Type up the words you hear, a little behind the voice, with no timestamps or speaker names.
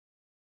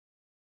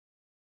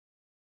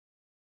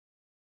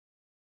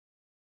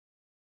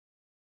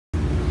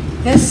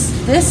This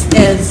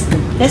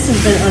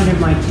has been under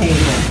my table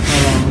for a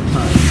long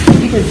time.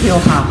 You can feel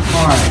how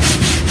hard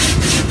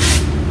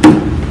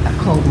a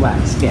cold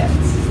wax gets.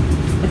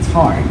 It's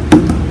hard,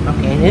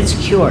 okay, and it's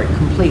cured,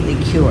 completely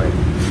cured.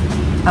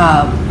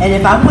 And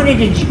if I wanted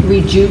to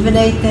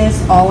rejuvenate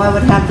this, all I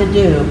would have to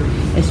do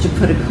is to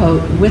put a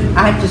coat with.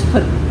 I just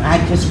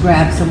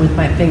grab some with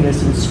my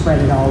fingers and spread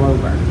it all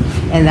over,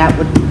 and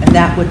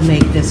that would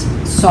make this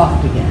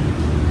soft again.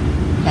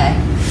 Okay.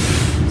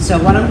 So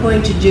what I'm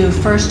going to do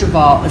first of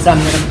all is I'm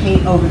going to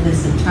paint over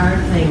this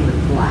entire thing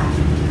with black,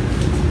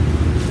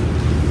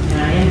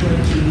 and I am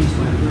going to use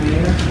my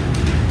brayer.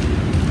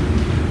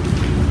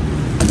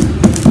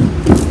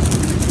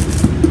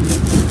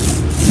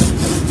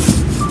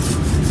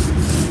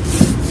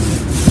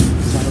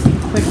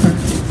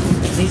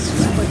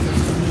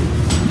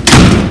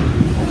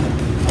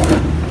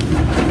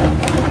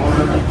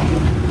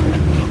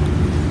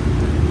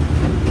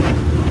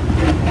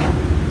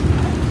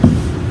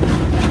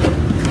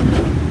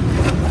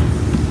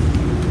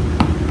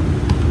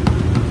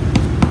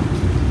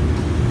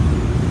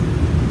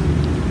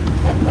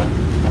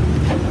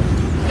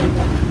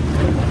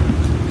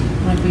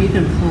 You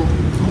can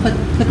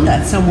put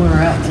that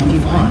somewhere else if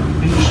you want.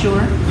 Are you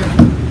sure?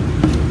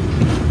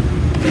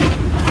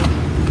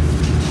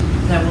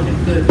 That would a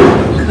good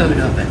coat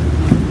of it.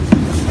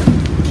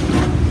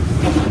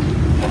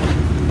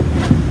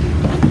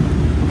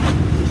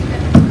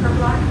 Her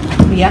black?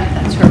 Yep,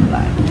 that's her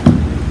black.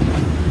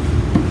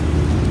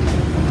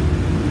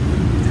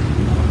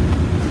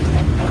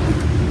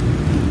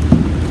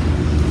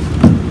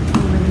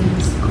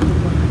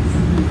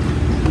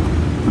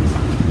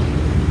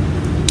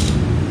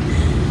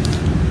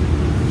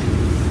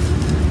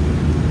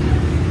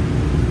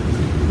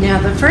 Now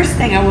the first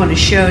thing I want to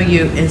show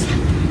you is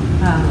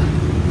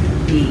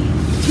the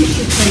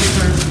tissue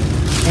paper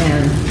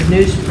and the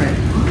newsprint.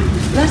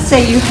 Let's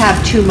say you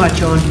have too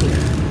much on here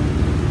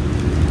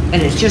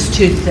and it's just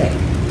too thick.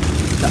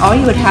 So all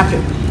you would have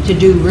to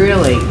do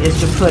really is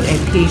to put a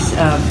piece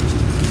of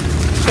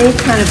any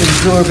kind of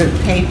absorbent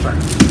paper,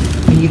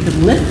 and you could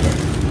lift it.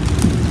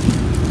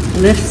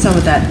 Lift some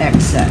of that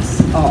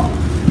excess off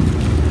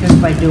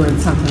just by doing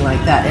something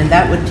like that, and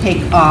that would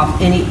take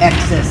off any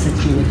excess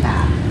that you would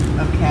have.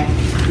 Okay.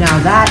 Now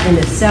that in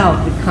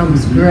itself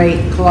becomes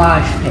great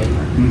collage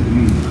paper.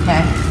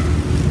 Okay.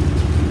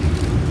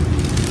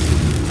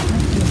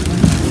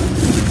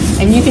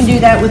 And you can do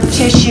that with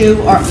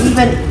tissue, or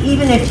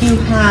even if you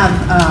have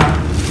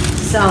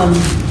some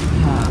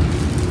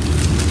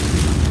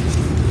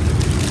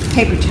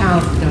paper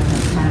towels that don't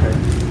have pattern,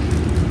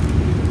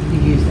 you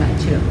use that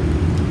too.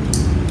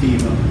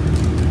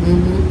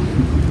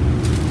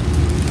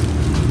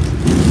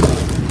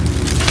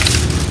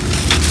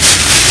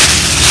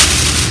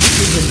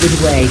 This is a good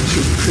way to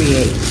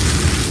create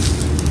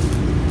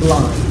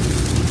lines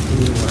in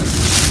your work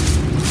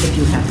if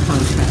you have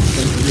contrast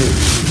underneath.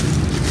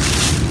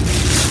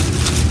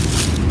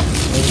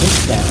 Lay this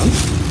down.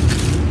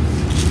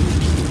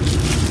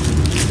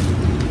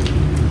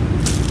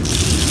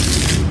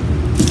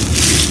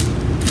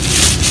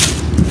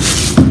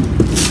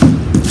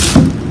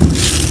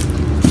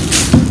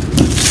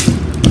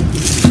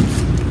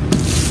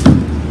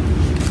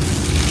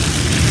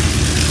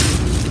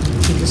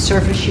 See the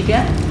surface you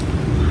get?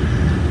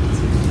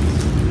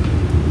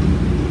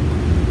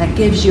 That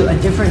gives you a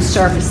different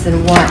surface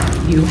than what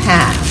you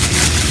have.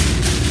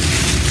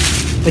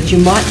 But you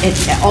might, it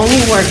only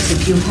works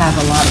if you have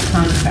a lot of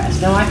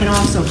contrast. Now I can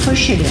also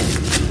push it in.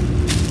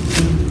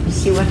 You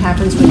see what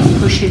happens when you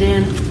push it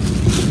in?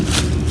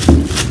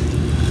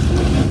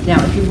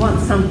 Now if you want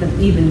something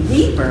even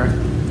deeper,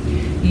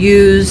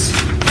 use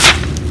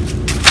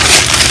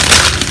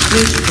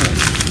newsprint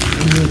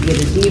and you'll get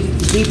a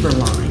deeper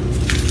line.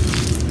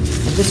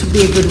 And this would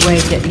be a good way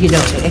to, you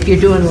know, if you're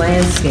doing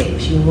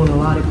landscapes, you want a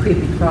lot of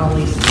creepy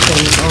crawly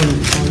things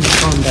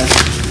on the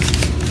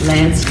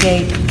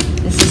landscape.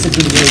 This is a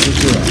good way to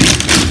do it.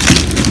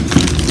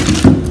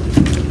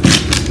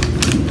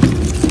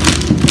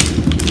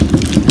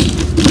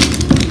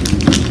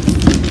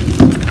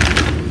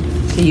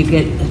 So you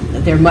get,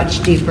 they're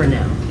much deeper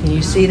now. Can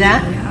you see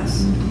that?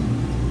 Yes.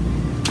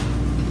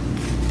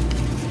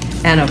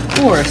 And of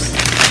course,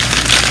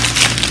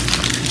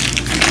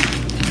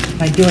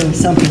 by doing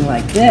something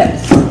like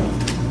this,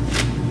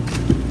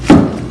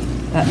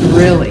 that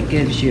really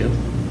gives you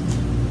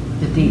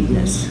the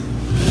deepness.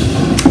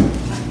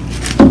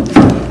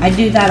 I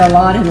do that a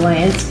lot in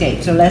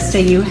landscape. So let's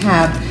say you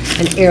have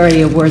an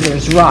area where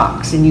there's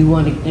rocks and you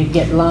want to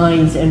get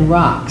lines and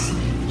rocks.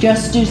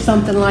 Just do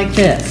something like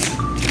this.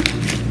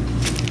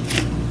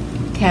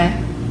 Okay?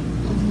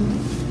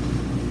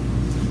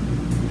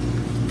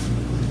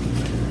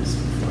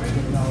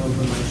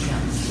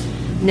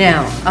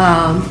 Now,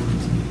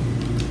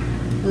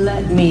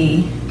 let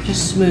me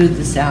just smooth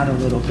this out a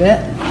little bit.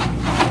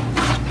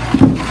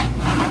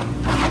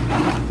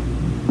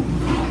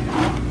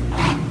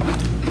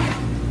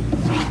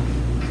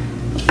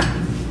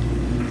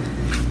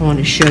 I want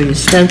to show you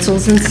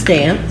stencils and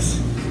stamps,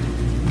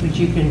 which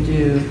you can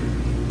do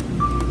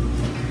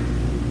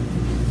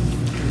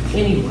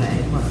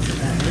anyway, what's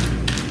better?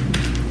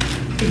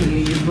 You can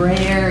use your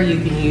brayer, you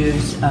can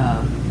use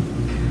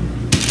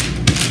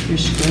your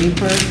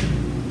scraper.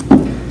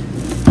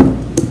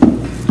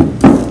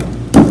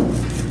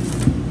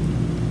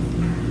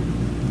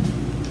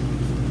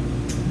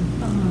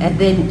 And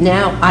then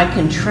now I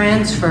can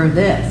transfer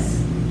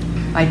this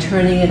by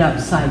turning it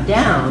upside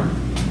down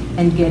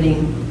and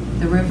getting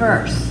the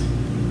reverse.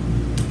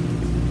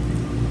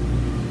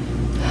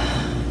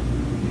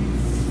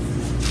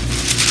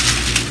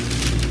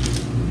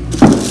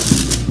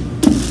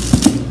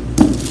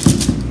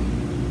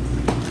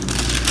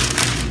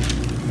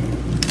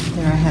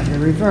 There I have the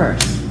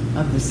reverse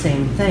of the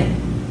same thing.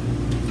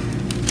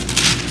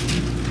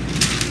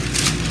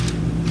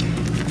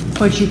 Of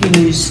course, you can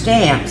use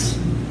stamps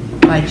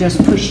by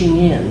just pushing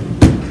in.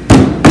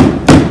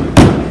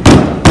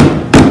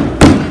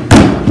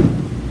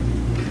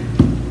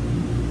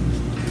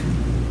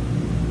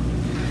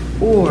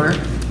 Or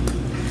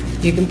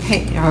you can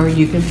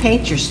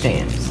paint your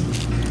stamps.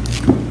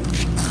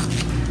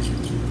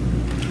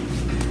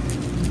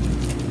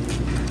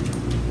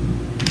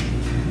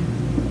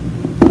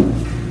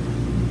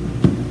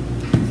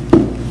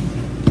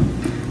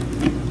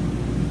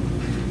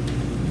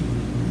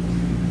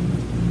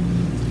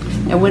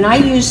 And when I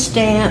use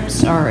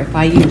stamps, or if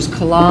I use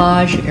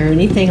collage or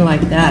anything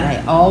like that,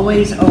 I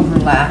always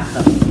overlap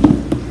them.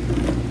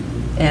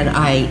 And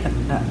I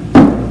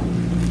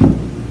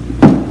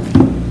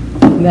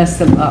mess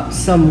them up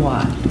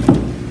somewhat,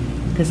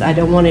 because I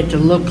don't want it to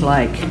look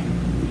like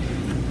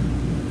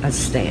a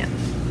stamp.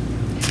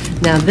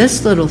 Now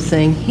this little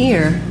thing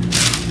here,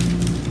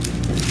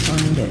 let's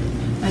find it.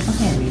 Michael,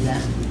 hand me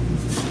that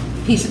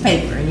piece of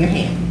paper in your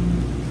hand.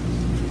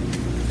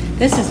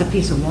 This is a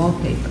piece of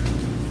wallpaper.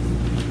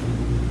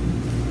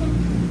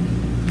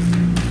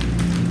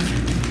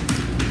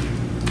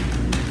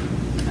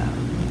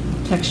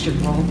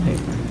 Textured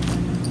wallpaper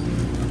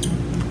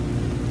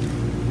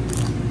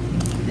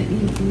that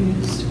you've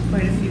used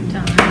quite a few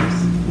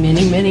times.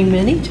 Many, many,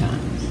 many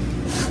times.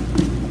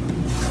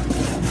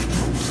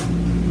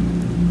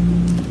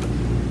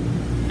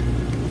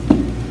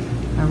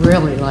 I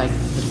really like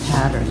the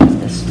pattern that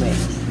this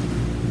makes.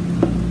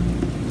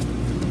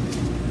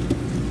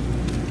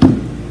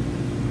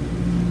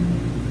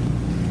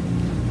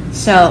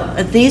 So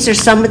these are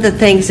some of the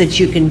things that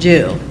you can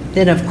do.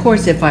 Then of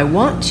course if I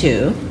want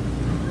to,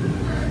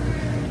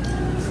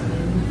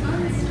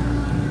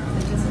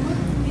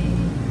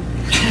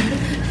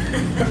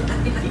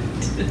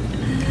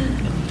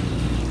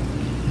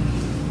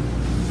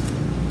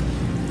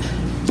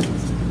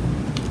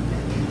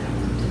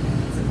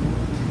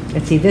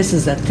 and see, this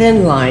is a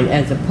thin line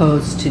as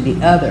opposed to the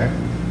other,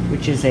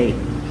 which is a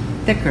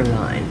thicker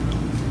line.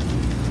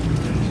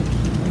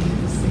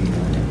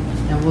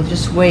 And we'll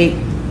just wait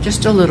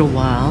just a little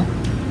while.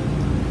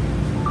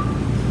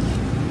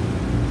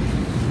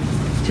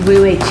 Should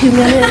we wait 2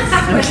 minutes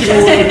or should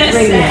we wait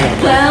 3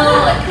 minutes?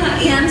 Well,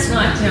 Ann's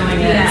not doing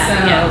it,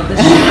 Yeah, so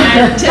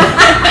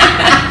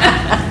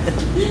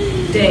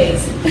the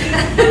days.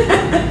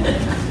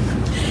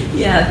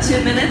 Yeah,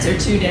 2 minutes or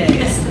 2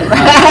 days.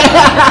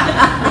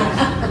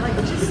 Like,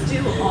 just do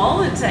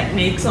all the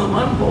techniques on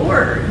one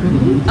board.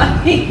 Mm-hmm.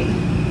 I mean,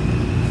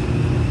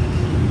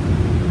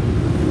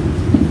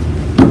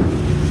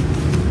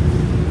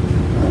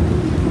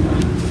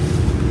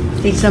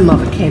 See, some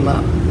of it came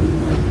up.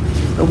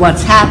 But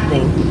what's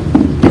happening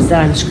is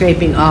that I'm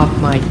scraping off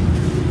my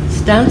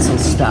stencil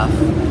stuff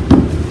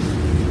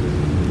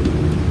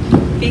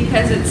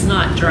because it's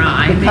not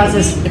dry.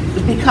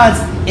 because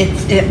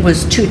it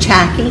was too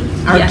tacky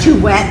or Yeah. too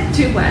wet.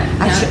 Too wet.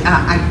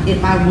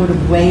 If I would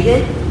have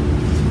waited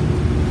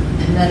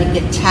and let it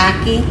get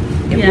tacky,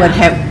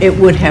 Yeah. it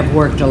would have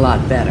worked a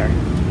lot better.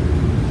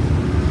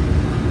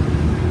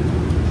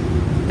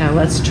 Now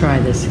let's try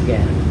this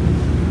again.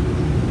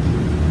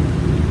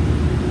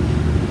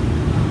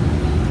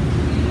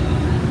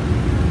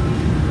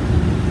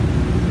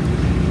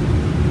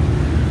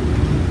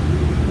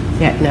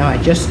 Yeah, no, I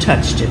just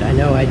touched it. I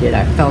know I did.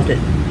 I felt it.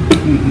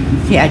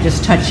 See, I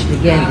just touched it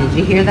again. Did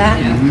you hear that?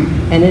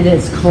 Yeah. And it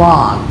is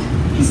clogged.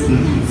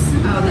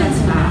 Oh, that's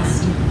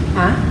fast.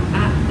 Huh?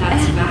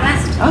 That's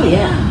fast. Oh,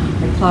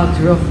 yeah. It clogs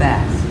real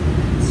fast.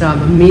 So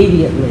I'm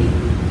immediately,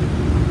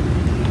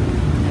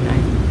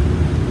 and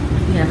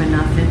You have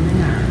enough in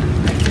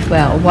there.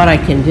 well, what I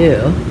can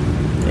do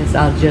is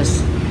I'll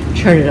just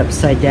turn it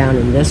upside down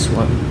in this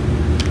one.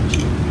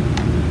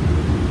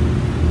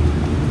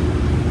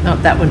 Oh,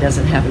 that one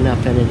doesn't have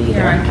enough in it either.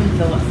 Here, I can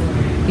fill it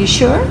for you. You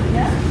sure?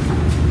 Yeah.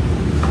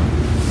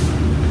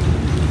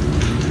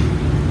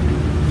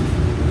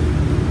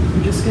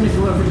 I'm just gonna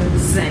go over to the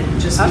sink,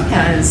 just Okay.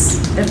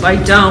 because if I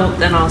don't,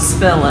 then I'll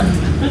spill it.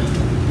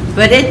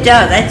 But it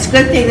does. It's a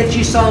good thing that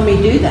you saw me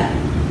do that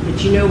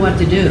you know what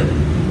to do.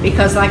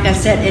 Because like I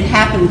said, it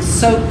happened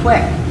so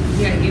quick.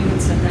 Yeah, you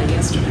had said that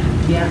yesterday.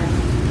 Yeah.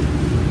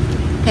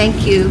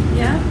 Thank you.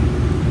 Yeah.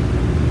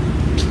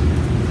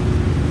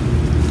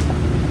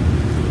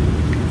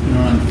 You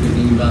know, I'm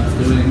thinking about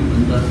doing,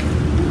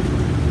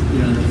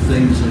 and the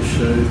things I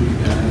showed you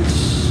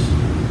guys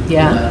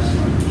Yeah. Last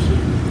time.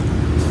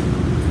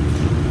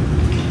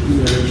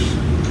 There's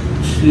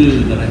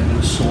two that I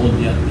haven't sold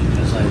yet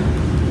because I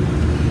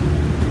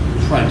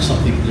tried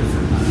something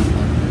different.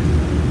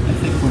 I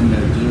think what I'm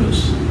going to do is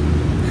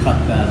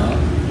cut that up,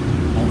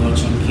 although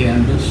it's on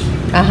canvas,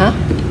 Uh-huh.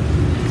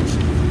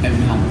 and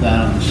mount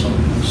that on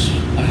something else.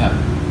 I have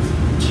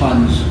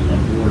tons of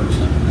boards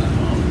at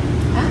home,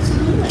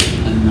 Absolutely.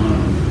 and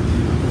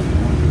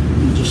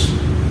you just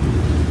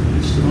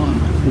place it on,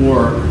 or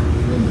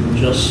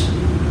just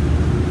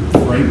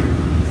frame it.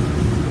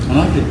 And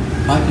I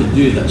could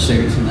do that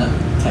same that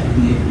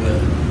technique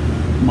with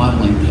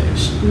modeling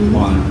paste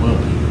on oil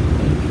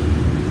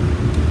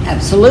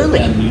Absolutely.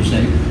 and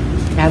using.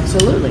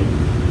 Absolutely.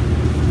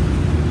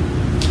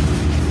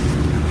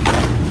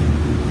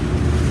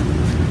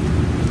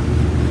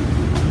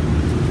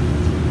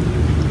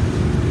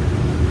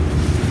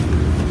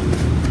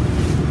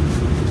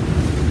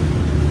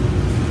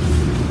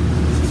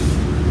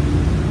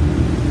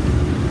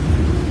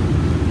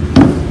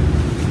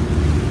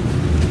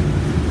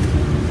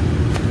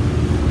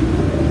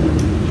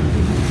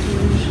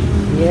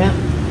 Yeah.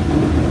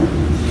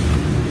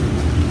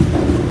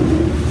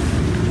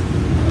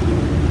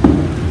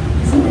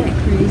 Isn't that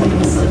crazy?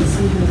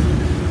 See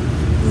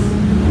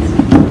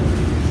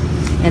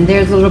And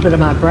there's a little bit of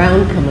my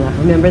brown coming up.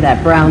 Remember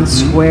that brown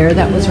square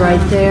that was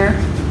right there?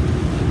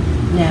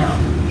 Now,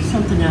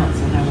 something else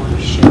that I want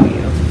to show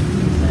you.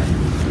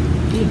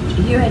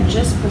 you had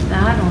just put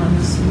that on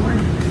this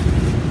morning.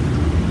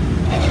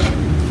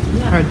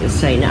 Hard to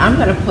say. Now, I'm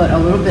going to put a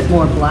little bit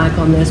more black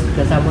on this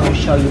because I want to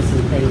show you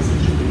some things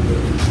that you can do.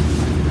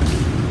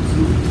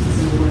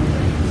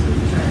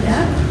 Try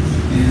that.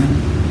 And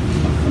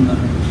how come that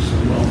works so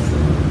well for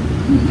her?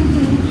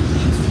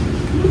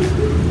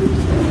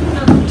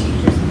 Oh, the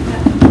teacher's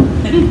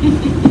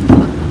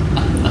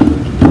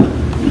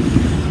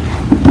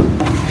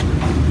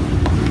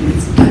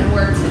It's gonna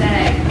work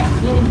today.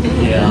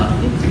 Yeah.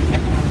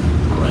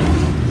 Right.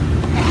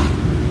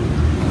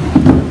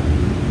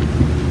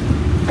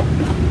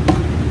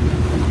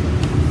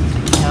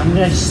 Now, I'm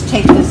going to just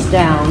take this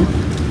down.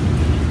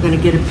 I'm going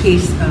to get a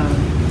piece of,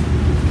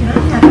 can I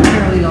have a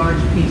fairly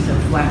large piece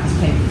of wax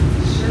paper?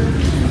 Sure.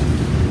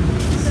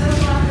 So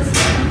glad this is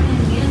coming in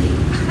handy.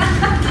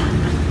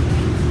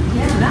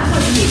 Yeah, that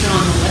wasn't even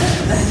on the list.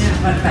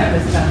 But that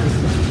was about this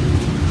much.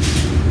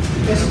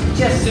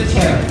 Just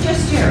tear it.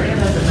 Just tear it. It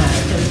doesn't matter.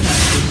 It doesn't have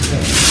to be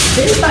straight.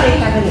 Does anybody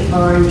have any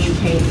orange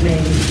paint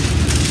maybe?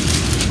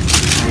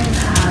 I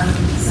have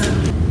some.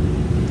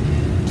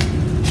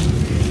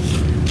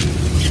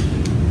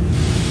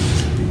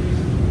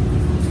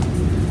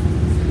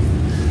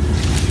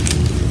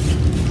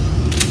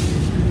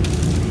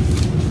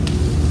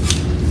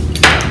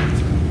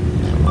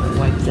 I want to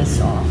wipe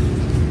this off.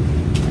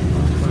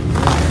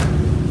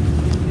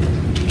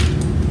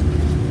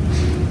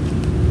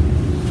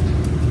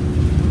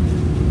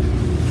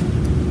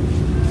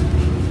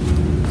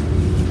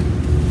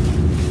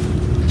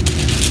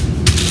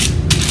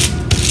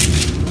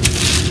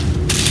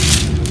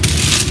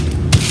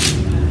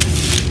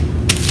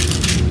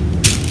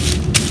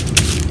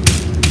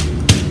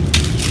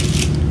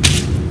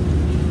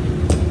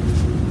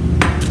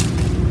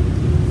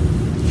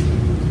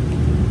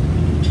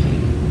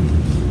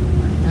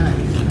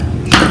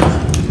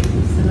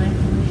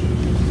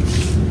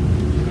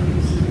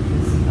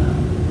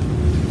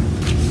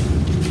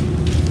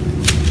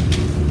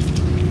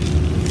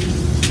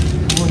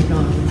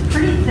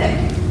 Pretty thick.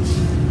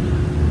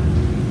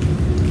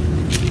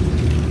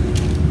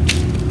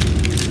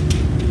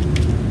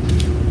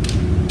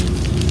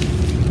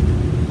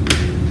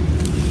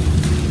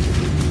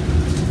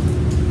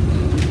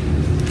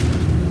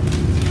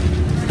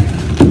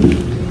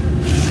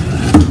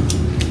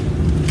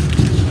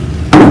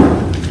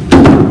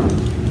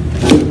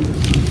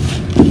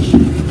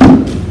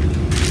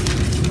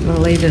 I'm going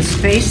to lay this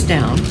face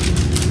down.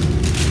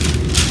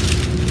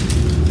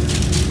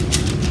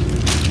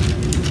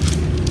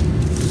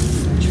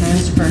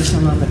 Transfer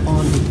some of it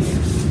onto here.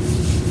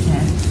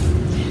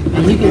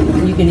 Okay?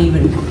 And you can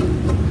even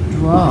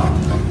draw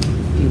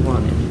if you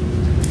wanted.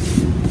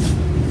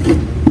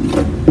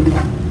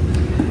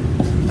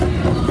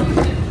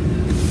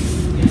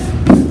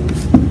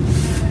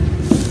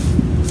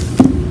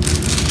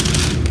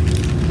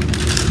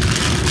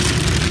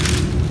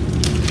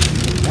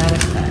 That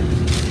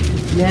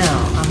effect.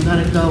 Now I'm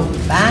going to go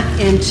back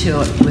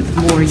into it with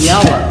more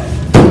yellow.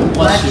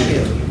 Bless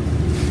you.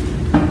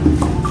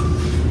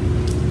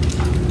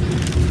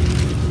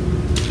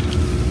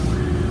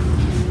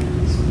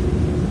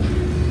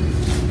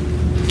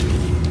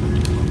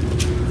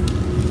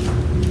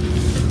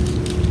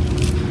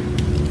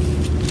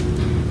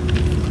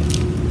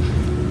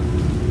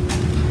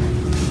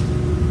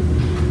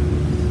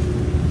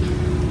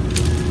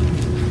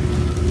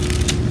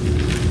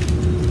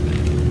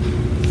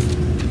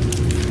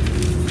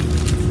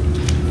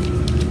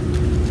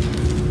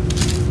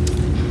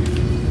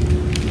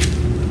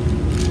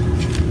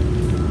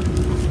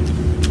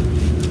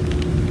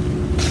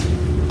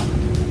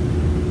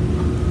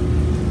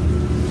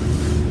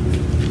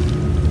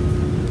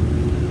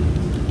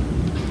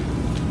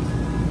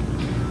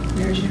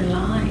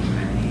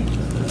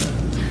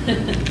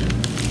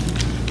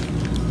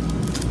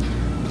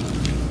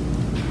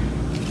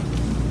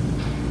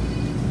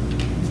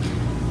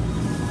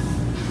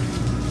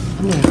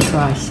 I'm going to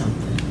try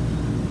something.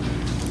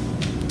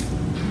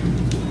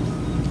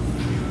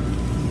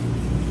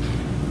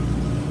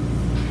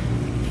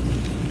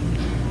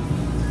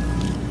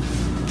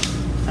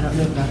 I don't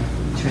know about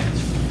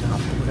transferring it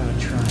off, but we're going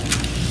to try it.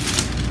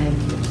 Thank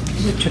you.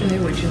 Which way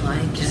would you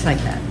like Just it?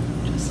 like that.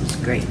 Just is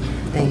great.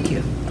 Thank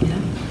you. Yeah.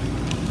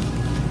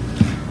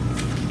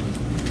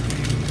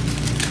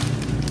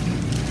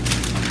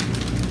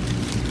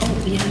 Oh,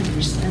 yeah,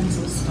 your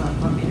stencil spot.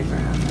 Want me to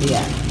grab it?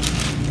 Yeah.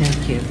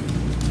 Thank you.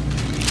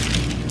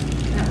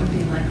 That would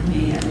be like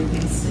me,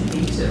 everything's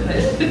sticking to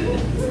it.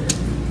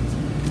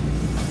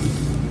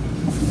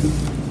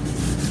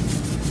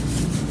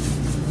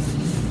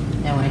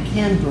 Now I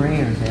can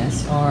brayer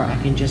this, or I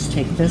can just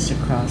take this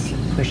across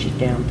and push it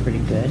down pretty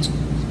good.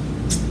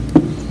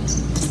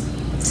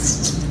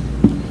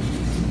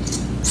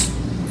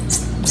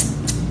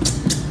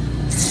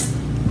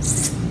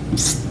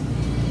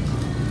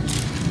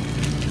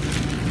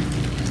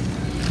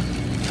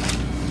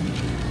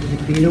 The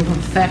beautiful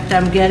effect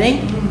I'm getting.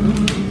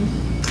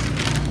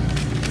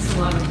 It's a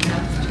lot of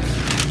depth to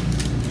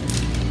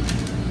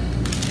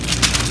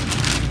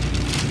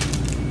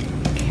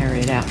it. Carry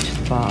it out to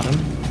the bottom.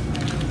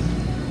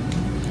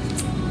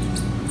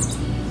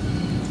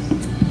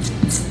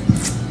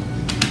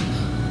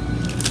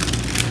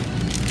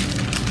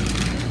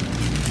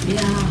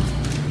 Yeah.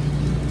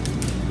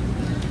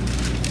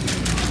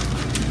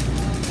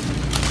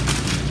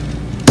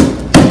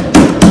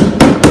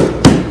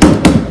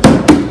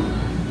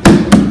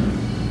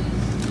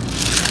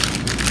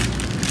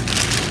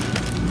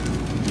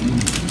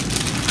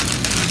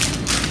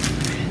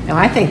 Now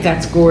I think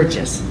that's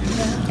gorgeous.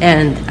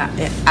 And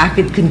I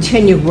could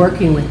continue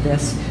working with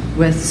this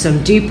with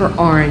some deeper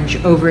orange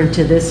over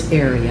into this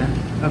area,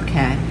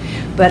 okay?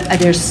 But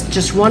there's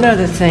just one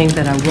other thing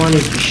that I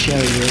wanted to show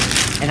you,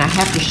 and I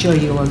have to show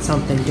you on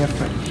something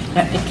different.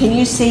 Now, can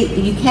you see,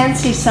 you can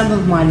see some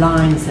of my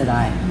lines that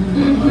I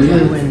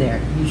drew in there.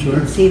 You Sure.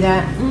 can see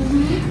that?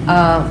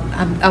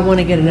 I want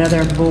to get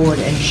another board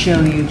and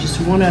show you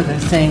just one other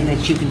thing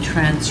that you can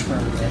transfer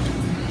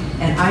with.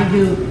 And I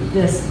do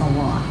this a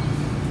lot.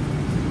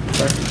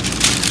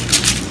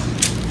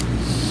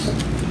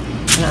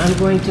 And I'm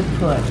going to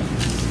put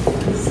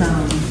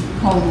some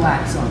cold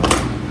wax on it.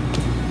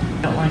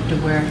 I don't like to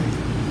wear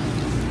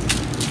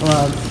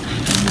gloves.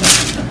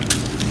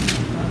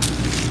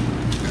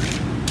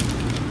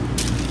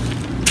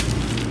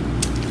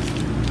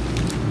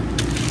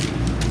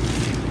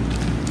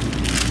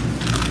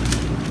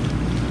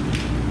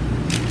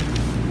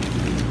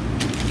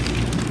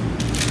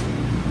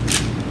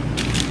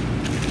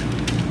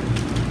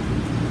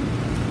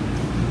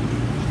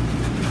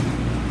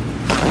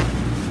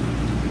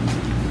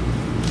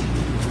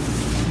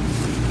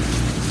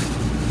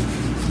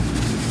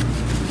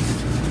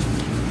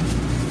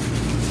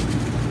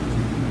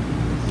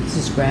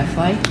 This is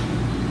graphite.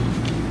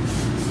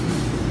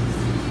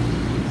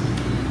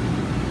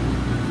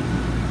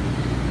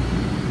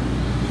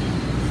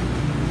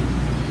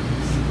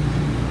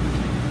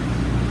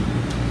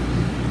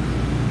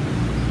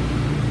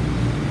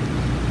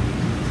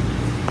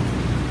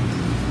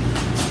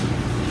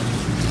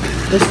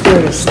 This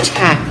board is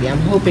tacky. I'm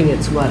hoping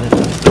it's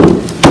wettable.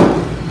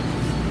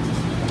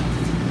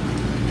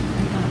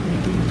 I thought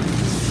maybe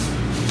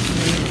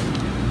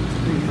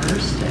we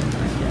reversed it,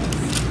 I guess.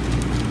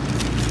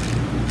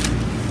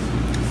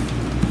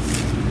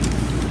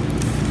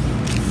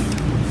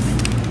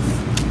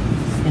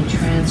 And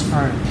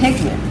transfer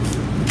pigment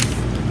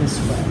this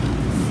way.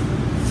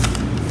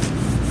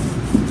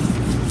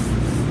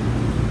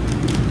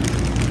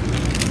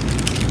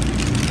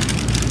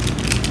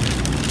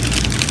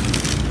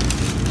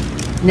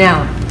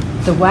 Now,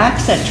 the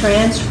wax that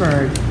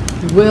transferred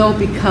will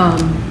become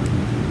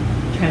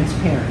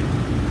transparent.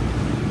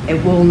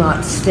 It will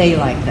not stay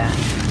like that.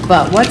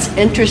 But what's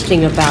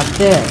interesting about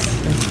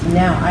this is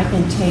now I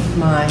can take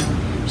my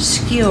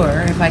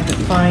skewer, if I could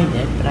find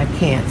it, but I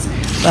can't.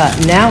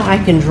 But now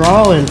I can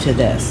draw into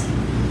this.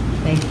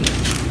 Thank you.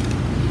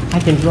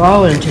 I can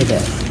draw into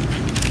this.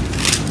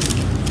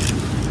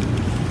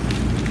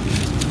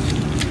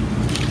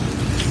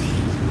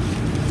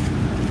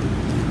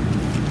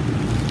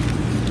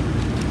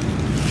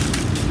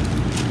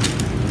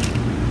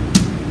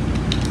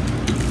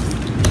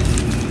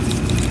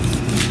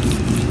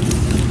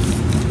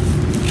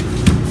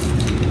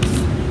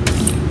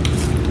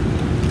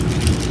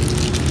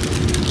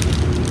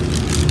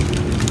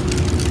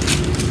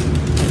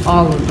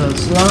 All of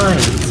those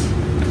lines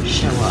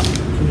show up.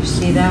 Can you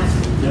see that?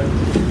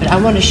 Yep. But I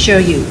want to show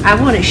you, I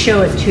want to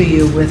show it to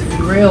you with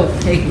real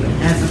pigment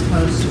as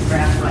opposed to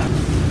graphite.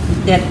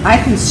 That I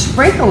can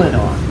sprinkle it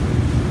on.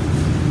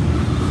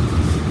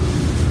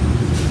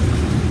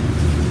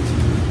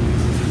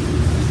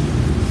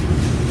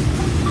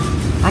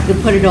 I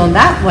can put it on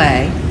that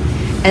way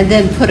and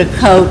then put a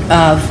coat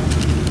of,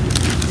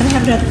 can I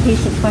have another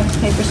piece of wax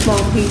paper,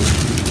 small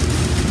piece?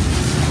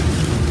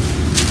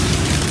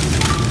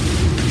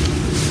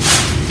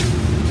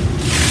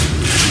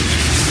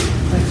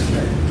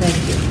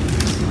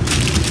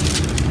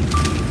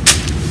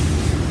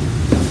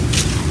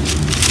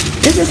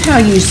 how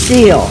you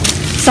seal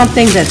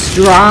something that's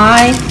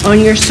dry on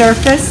your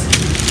surface.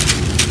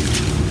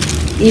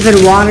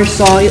 Even water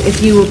soluble,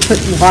 if you would put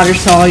water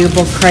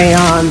soluble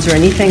crayons or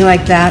anything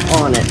like that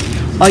on it,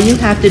 all you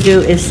have to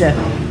do is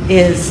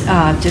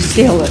to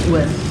seal it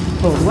with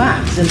cold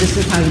wax, and this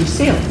is how you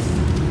seal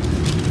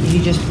it.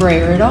 You just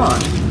brayer it on,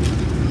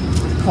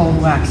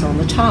 cold wax on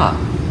the top.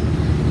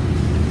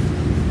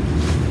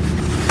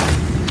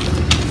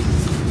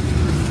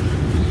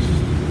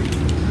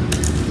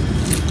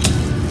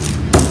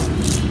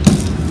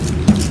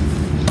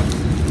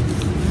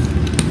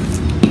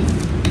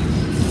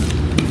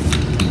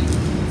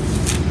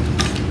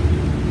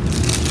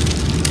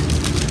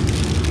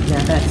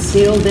 Now that's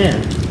sealed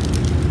in.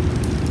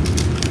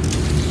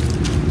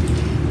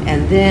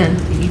 And then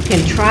you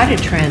can try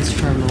to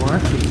transfer more.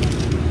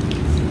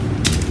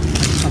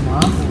 Come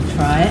on, we'll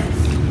try it.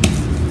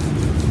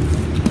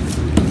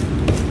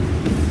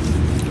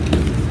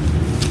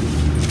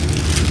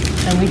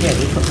 And we did,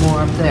 we put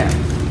more up there.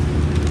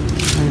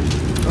 And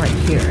right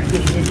here, it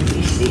needed to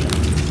be sealed.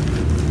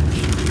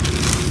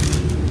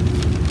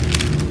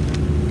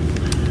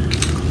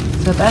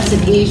 So that's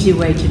an easy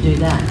way to do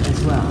that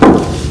as well.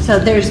 So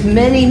there's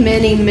many,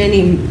 many,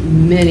 many,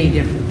 many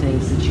different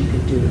things that you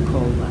could do to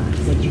cold wax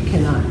that you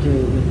cannot do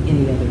with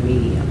any other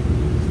medium.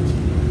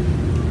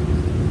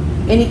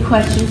 Any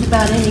questions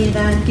about any of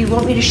that? Do you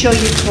want me to show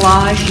you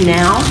collage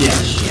now?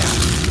 Yes.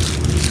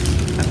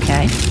 Yeah.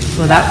 Okay.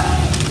 Well,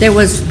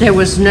 there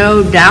was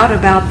no doubt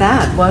about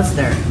that, was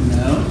there?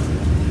 No.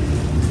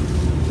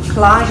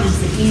 Collage is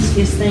the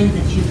easiest thing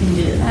that you can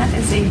do. That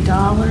is a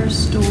dollar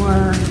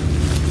store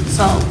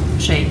salt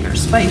shaker,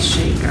 spice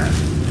shaker.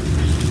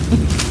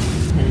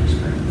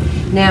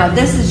 Now,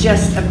 this is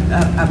just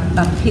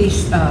a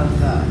piece of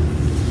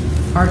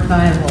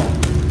archival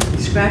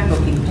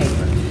scrapbooking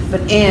paper.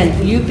 But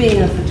Ann, you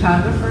being a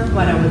photographer,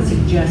 what I would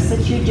suggest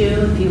that you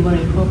do, if you want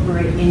to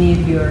incorporate any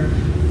of your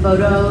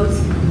photos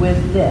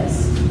with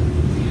this,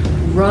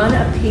 run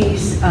a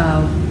piece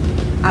of,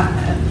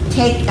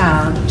 take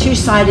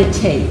two-sided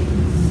tape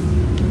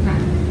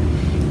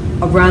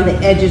around the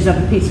edges of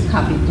a piece of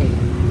copy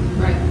paper.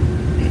 Right.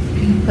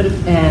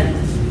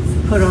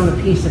 Put on a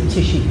piece of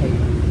tissue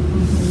paper.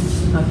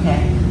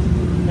 Okay?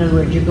 In other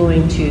words, you're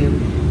going to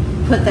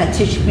put that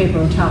tissue paper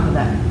on top of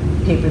that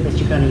paper that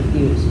you're going to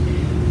use.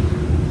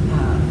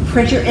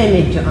 Print your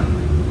image on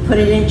it. Put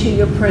it into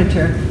your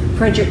printer.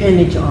 Print your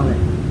image on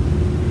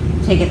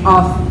it. Take it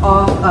off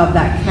of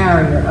that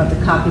carrier of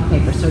the copy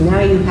paper. So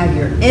now you have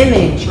your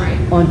image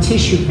on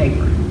tissue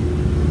paper.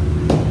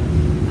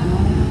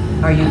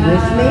 Are you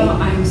with me?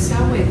 I'm so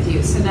with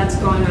you. So that's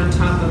going on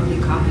top of the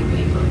copy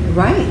paper.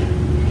 Right.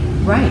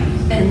 Right.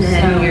 And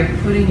then So- you're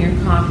putting your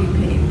copy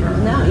paper.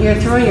 No, you're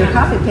throwing your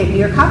copy paper.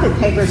 Your copy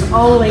paper is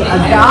only a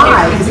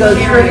guide to go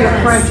through your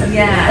printer.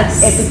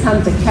 Yes. It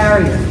becomes a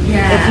carrier.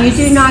 Yes. If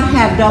you do not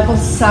have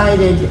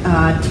double-sided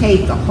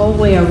tape the whole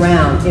way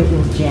around, it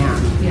will jam.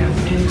 Yeah.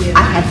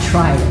 I have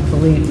tried it,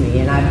 believe me,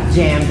 and I've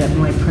jammed up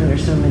my printer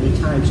so many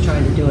times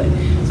trying to do it.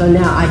 So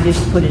now I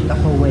just put it the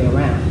whole way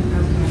around.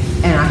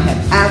 Okay. And I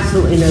have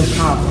absolutely no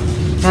problem.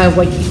 Now,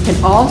 what you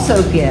can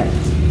also get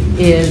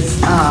is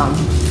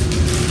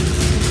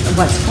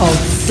what's called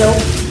silk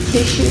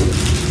tissue.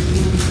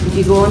 If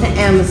you go onto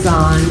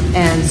Amazon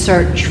and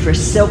search for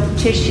silk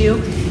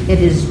tissue, it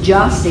is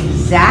just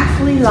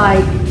exactly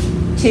like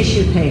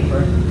tissue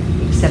paper,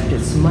 except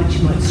it's much,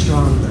 much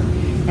stronger.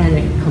 And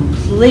it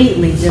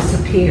completely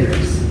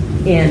disappears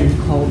in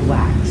cold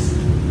wax.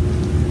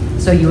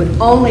 So you would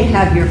only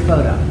have your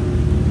photo.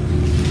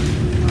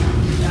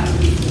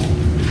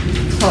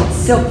 It's called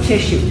silk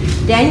tissue.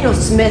 Daniel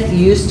Smith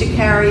used to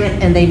carry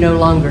it, and they no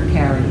longer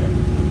carry it.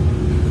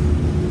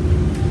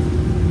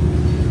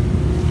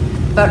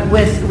 But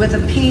with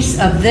a piece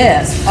of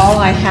this, all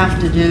I have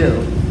to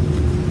do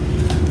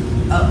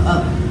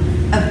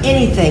of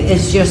anything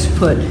is just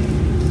put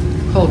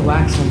cold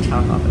wax on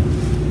top of it.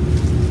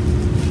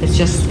 It's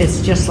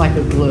just like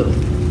a glue.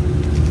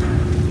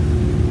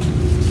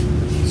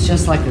 It's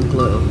just like a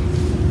glue.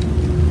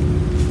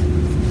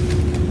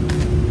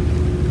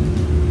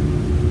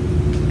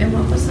 And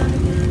what was that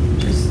again?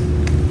 Just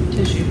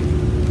tissue.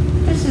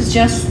 This is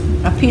just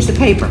a piece of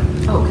paper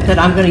Okay. that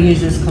I'm going to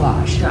use as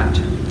collage.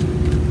 Gotcha.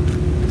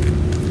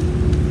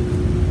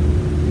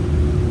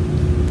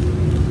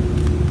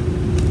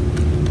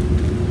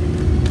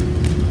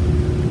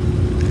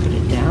 Put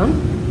it down.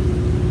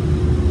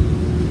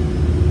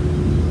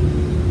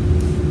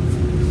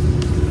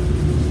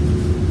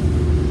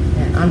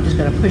 And I'm just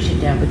going to push it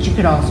down, but you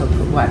could also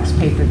put wax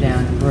paper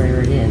down and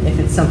brayer it in if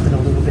it's something a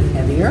little bit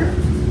heavier.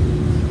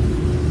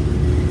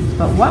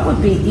 But what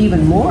would be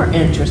even more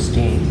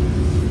interesting,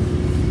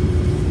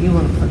 you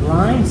want to put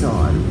lines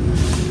on,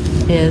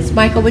 is,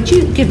 Michael, would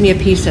you give me a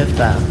piece of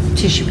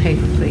tissue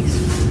paper, please?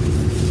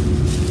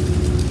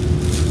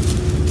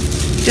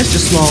 Just a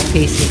small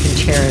piece, you can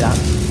tear it up.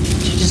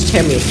 Just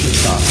tear me a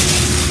piece off.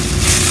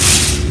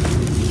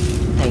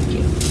 Thank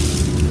you.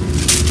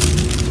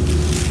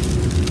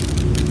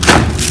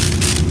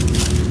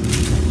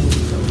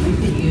 So you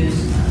could use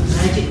a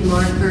magic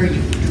marker,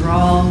 you could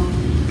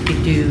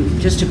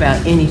just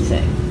about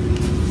anything.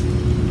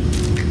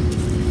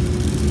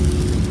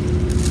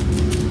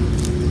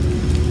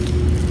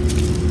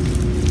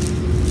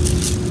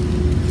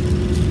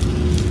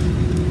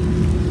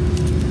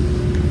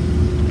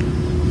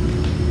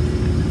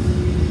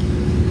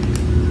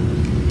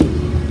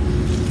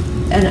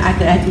 And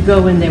I could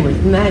go in there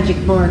with magic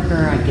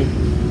marker, I could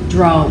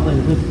draw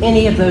with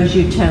any of those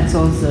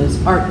utensils,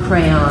 those art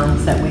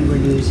crayons that we were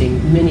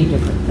using, many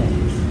different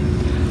things.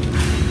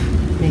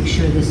 Make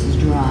sure this is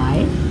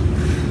dry.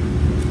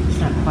 It's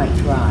not quite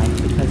dry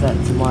because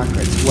that's a marker,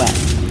 it's wet.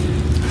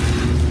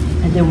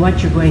 And then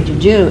what you're going to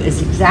do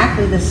is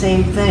exactly the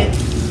same thing.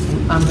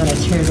 I'm going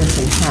to tear this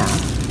in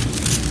half.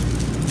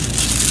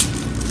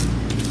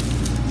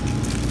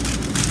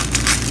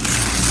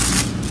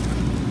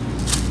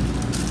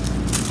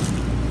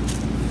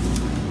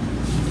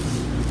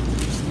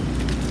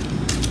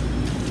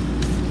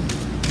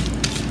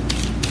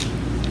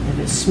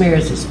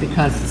 Smears it's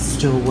because it's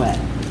still wet.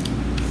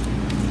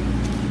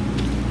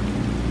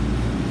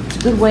 It's a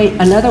good way,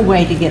 another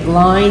way to get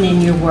line in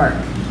your work.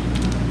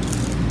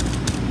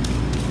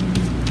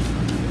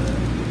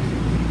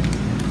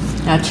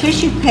 Now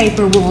tissue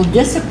paper will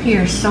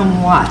disappear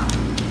somewhat,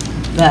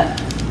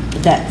 but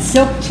that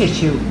silk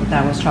tissue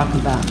that I was talking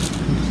about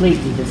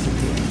completely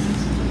disappears.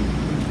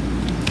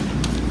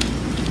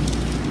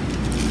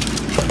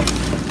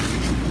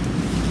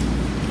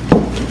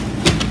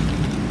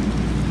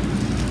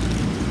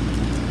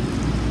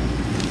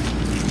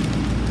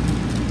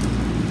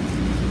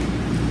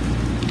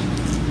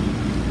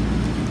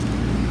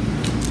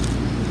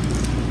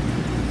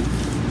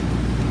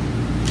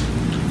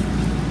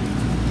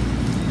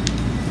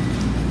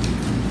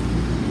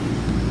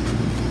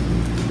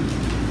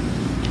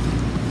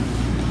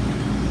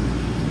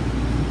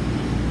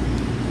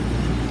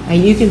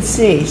 And you can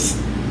see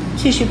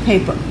tissue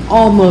paper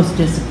almost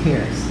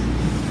disappears.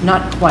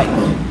 Not quite.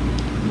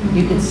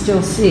 You can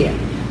still see it.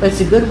 But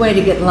it's a good way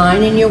to get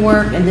line in your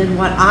work. And then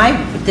what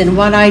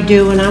I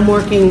do when I'm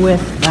working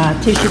with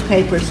tissue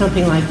paper or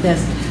something like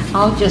this,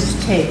 I'll just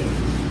take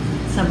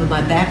some of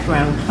my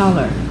background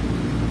color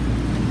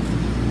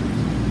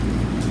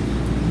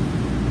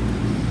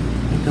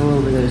and go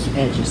over those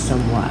edges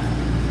somewhat.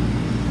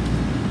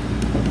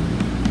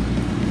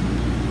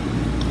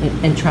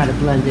 And try to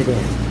blend it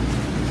in.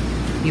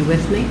 You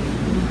with me?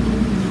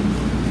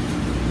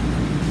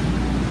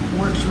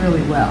 Works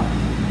really well.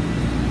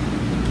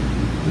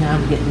 Now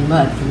I'm getting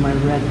mud from my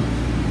red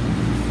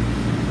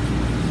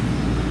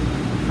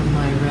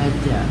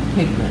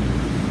pigment.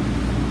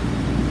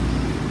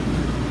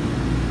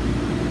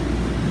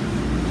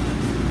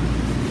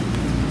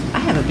 I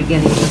have a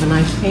beginning of a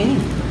nice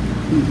painting.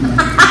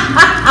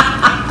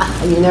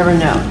 You never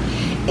know.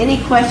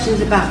 Any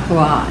questions about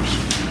collage?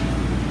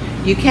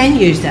 You can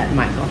use that,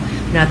 Michael.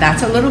 Now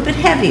that's a little bit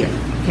heavier,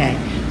 okay?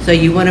 So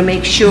you want to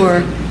make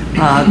sure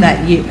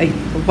that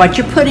what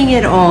you're putting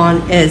it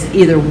on is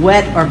either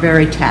wet or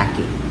very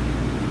tacky.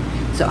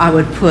 So I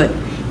would put,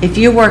 if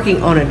you're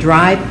working on a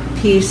dry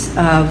piece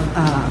of,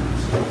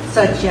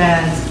 such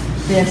as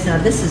this, now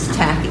this is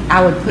tacky,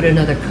 I would put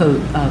another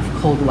coat of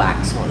cold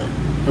wax on it.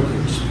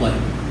 Okay, display.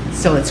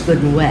 So it's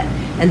good and wet.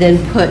 And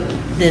then put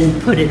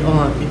it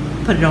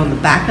on the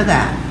back of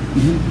that,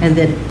 and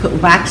then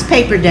put wax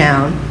paper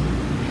down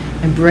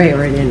and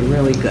brayer it in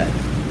really good.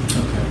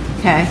 Okay.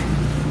 Okay?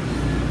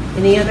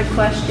 Any other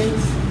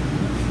questions?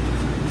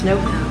 Nope?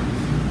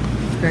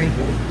 Very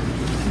good.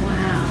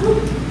 Wow.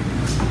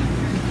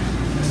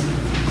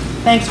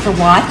 Thanks for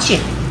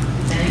watching.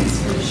 Thanks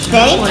for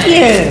showing. Thank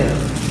you.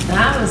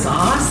 That was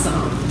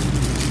awesome.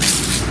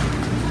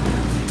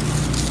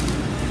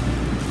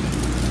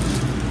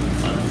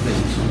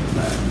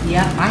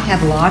 Yep, I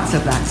have lots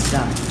of that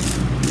stuff.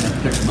 Yeah,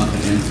 pick them up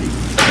at antique.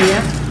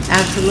 Yep,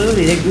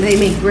 absolutely. They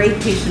make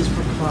great pieces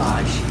for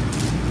collage.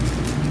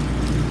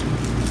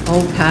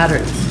 Old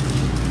patterns.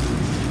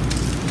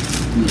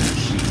 And they're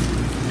cheap.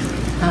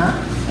 Huh?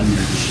 And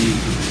they're cheap.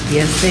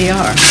 Yes, they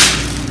are.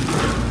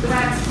 The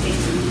wax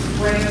paper, you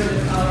spray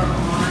the color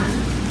on.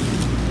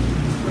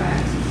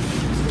 Correct.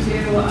 To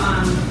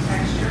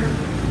texture.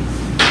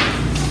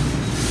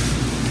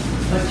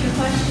 What's your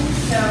question?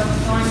 So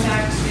going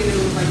back to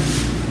like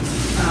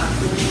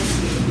the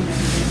landscape, you know,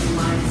 different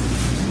lines,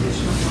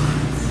 additional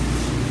lines.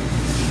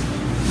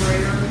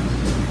 Brayer.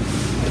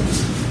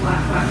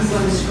 Black wax. You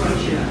want to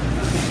scrunch it up.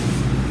 Okay.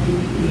 And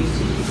you can use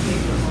tissue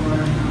paper or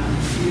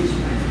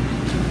newsprint.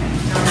 Okay.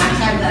 And I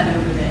have that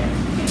over there.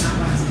 Okay, not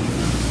wax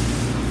paper.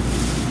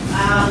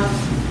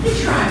 You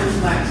try with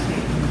wax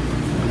paper.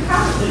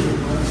 Probably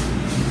would work.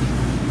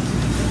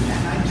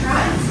 I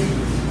try and see.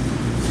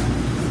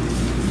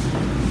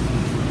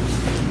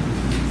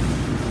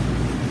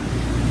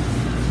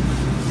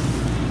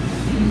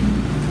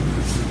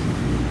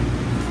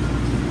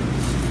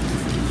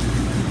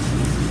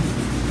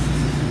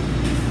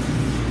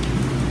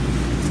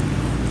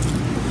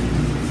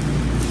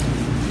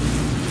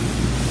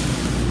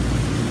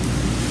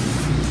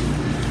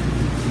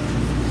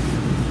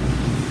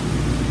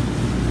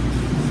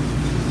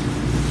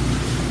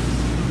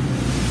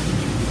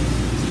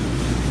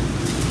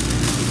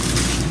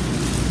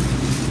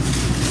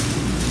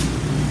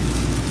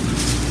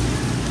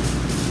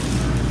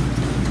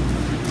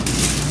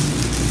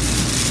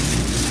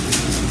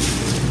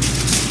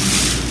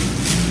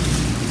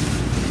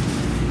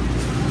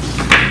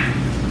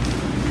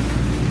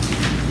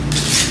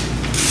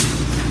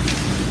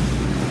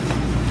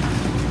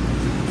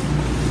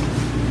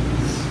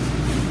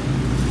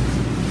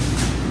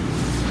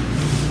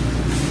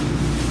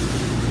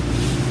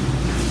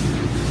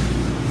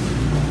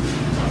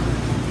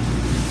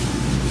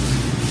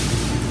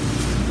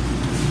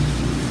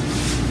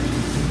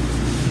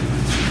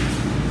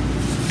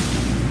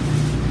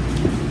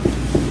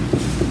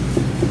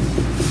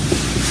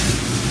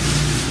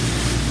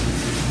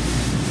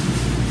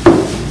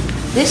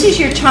 this is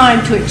your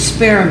time to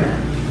experiment.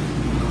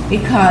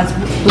 Because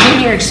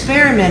when you're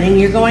experimenting,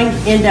 you're going to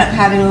end up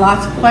having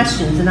lots of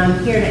questions, and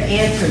I'm here to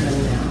answer them